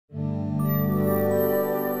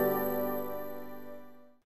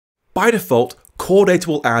By default, core data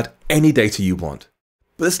will add any data you want.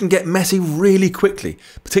 But this can get messy really quickly,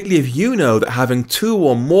 particularly if you know that having 2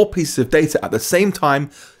 or more pieces of data at the same time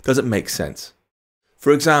doesn't make sense.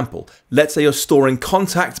 For example, let's say you're storing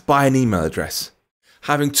contacts by an email address.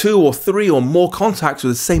 Having 2 or 3 or more contacts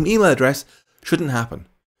with the same email address shouldn't happen.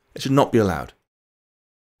 It should not be allowed.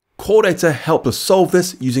 Core data helps us solve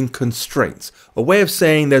this using constraints, a way of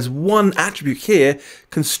saying there's one attribute here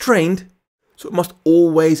constrained, so it must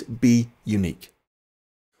always be unique.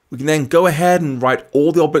 We can then go ahead and write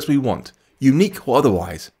all the objects we want, unique or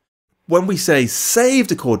otherwise. When we say save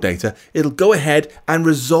to core data, it'll go ahead and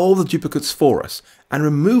resolve the duplicates for us and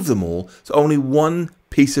remove them all so only one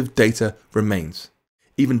piece of data remains.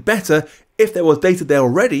 Even better, if there was data there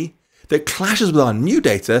already that clashes with our new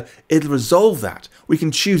data, it'll resolve that. We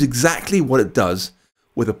can choose exactly what it does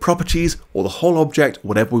with the properties or the whole object,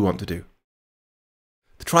 whatever we want to do.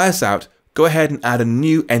 To try this out, go ahead and add a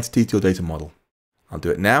new entity to your data model. I'll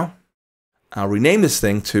do it now. I'll rename this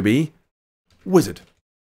thing to be wizard.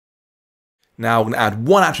 Now we're going to add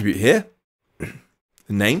one attribute here, the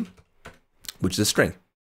name, which is a string.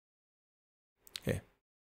 Here.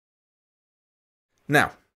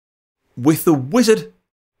 Now, with the wizard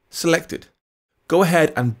selected, go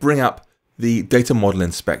ahead and bring up the data model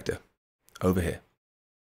inspector over here.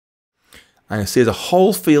 And you'll see there's a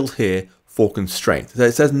whole field here for constraints.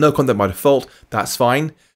 It says no content by default, that's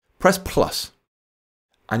fine. Press plus,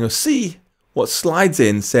 and you'll see what slides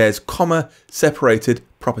in says comma separated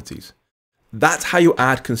properties. That's how you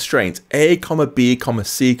add constraints, A, comma B, comma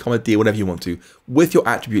C, comma D, whatever you want to, with your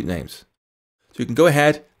attribute names. So you can go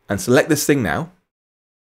ahead and select this thing now.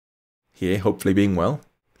 Here, hopefully being well.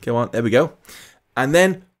 Come on, there we go. And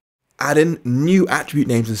then add in new attribute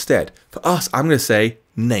names instead. For us, I'm going to say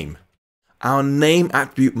name. Our name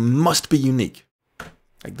attribute must be unique,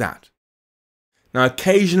 like that. Now,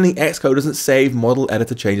 occasionally Xcode doesn't save model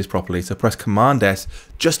editor changes properly, so press Command S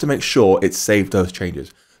just to make sure it's saved those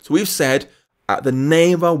changes. So we've said the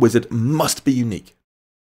name of our wizard must be unique.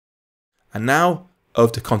 And now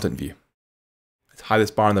over to content view. Let's hide this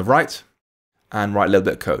bar on the right and write a little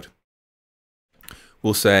bit of code.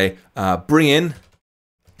 We'll say bring in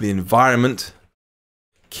the environment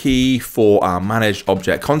key for our managed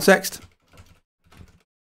object context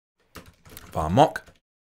of our mock.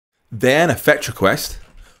 Then a fetch request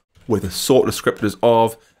with a sort descriptors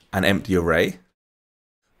of an empty array,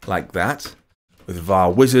 like that, with var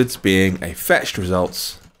wizards being a fetched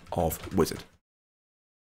results of wizard.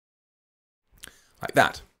 Like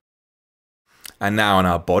that. And now in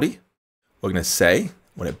our body, we're going to say,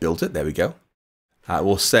 when it built it, there we go,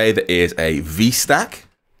 we'll say there is a vstack.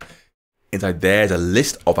 Inside there is a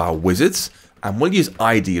list of our wizards, and we'll use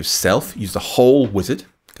ID of self, use the whole wizard,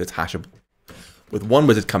 because it's hashable, with one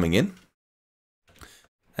wizard coming in.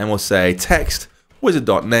 And we'll say text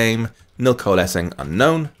wizard.name nil coalescing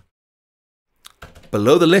unknown.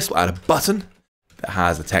 Below the list, we'll add a button that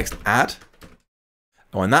has the text add.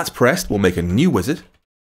 And when that's pressed, we'll make a new wizard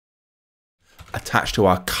attached to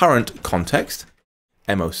our current context,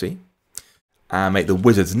 MOC, and make the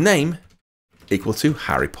wizard's name equal to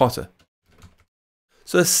Harry Potter.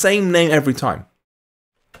 So the same name every time.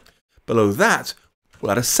 Below that,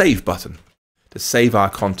 we'll add a save button to save our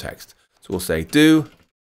context. So we'll say do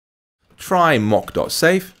try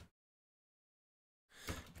mock.save,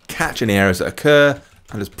 catch any errors that occur,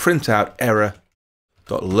 and just print out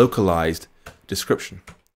error.localized description.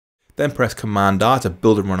 Then press Command R to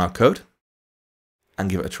build and run our code and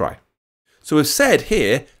give it a try. So we've said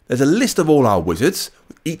here, there's a list of all our wizards,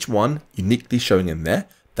 with each one uniquely showing in there.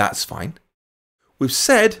 That's fine. We've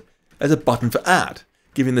said there's a button for add,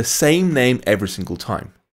 giving the same name every single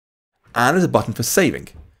time. And there's a button for saving,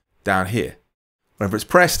 down here. Whenever it's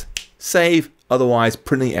pressed, save, otherwise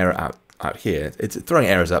printing error out here. It's throwing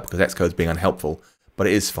errors up because Xcode's being unhelpful, but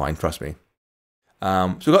it is fine, trust me.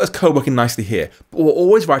 So we've got this code working nicely here, but we're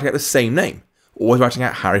always writing out the same name. Always writing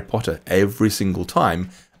out Harry Potter every single time.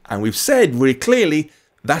 And we've said really clearly,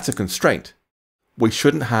 that's a constraint. We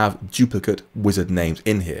shouldn't have duplicate wizard names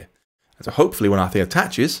in here. And so hopefully when our thing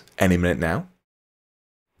attaches, any minute now,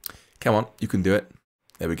 come on, you can do it.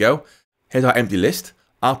 There we go. Here's our empty list.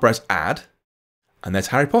 I'll press add, and there's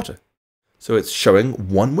Harry Potter. So it's showing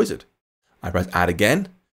one wizard. I press add again.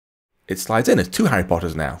 It slides in. There's 2 Harry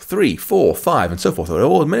Potters now. 3, 4, 5, and so forth.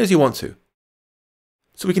 Or as many as you want to.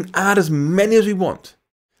 So we can add as many as we want.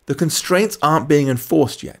 The constraints aren't being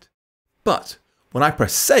enforced yet. But when I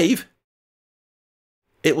press save,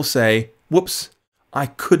 it will say, whoops, I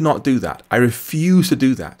could not do that. I refuse to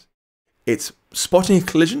do that. It's spotting a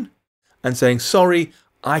collision and saying, sorry,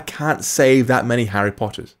 I can't save that many Harry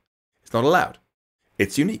Potters. It's not allowed.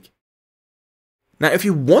 It's unique. Now, if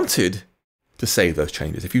you wanted to save those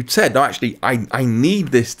changes, if you said, no, actually, I need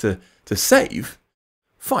this to save,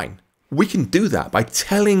 fine. We can do that by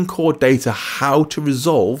telling core data how to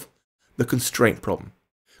resolve the constraint problem.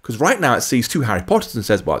 Because right now it sees 2 Harry Potters and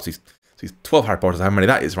says, well, it sees 12 Harry Potters, how many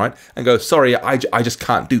that is, right? And goes, sorry, I just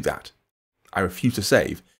can't do that. I refuse to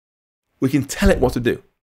save. We can tell it what to do.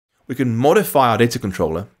 We can modify our data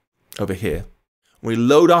controller over here. We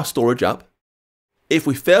load our storage up. If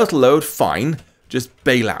we fail to load, fine, just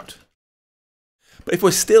bail out. But if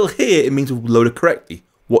we're still here, it means we've loaded correctly.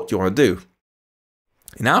 What do you want to do?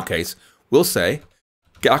 In our case, we'll say,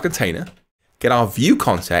 get our container, get our view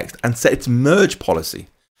context, and set its merge policy.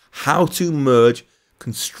 How to merge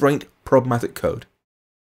constraint problematic code.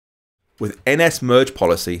 With NS merge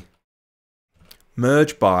policy,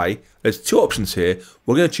 merge by, there's 2 options here.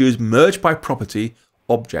 We're going to choose merge by property,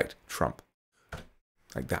 object, trump.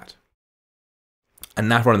 Like that. And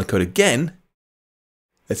now if I run the code again,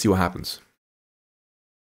 let's see what happens.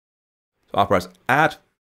 So I'll press add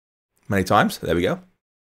many times. There we go.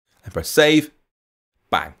 And press save.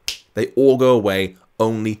 Bang. They all go away.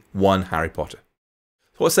 Only 1 Harry Potter.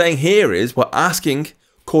 So what we're saying here is we're asking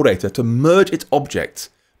core data to merge its objects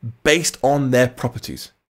based on their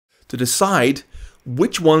properties, to decide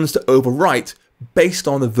which ones to overwrite based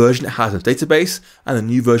on the version it has in the database and the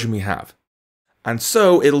new version we have. And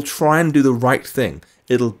so it'll try and do the right thing.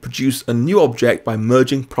 It'll produce a new object by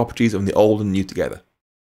merging properties of the old and new together.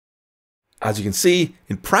 As you can see,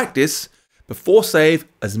 in practice, before save,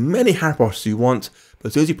 as many Harry Potters as you want, but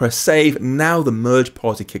as soon as you press save, now the merge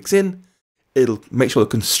policy kicks in. It'll make sure the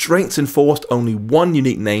constraint's enforced, only 1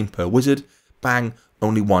 unique name per wizard. Bang,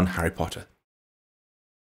 only 1 Harry Potter.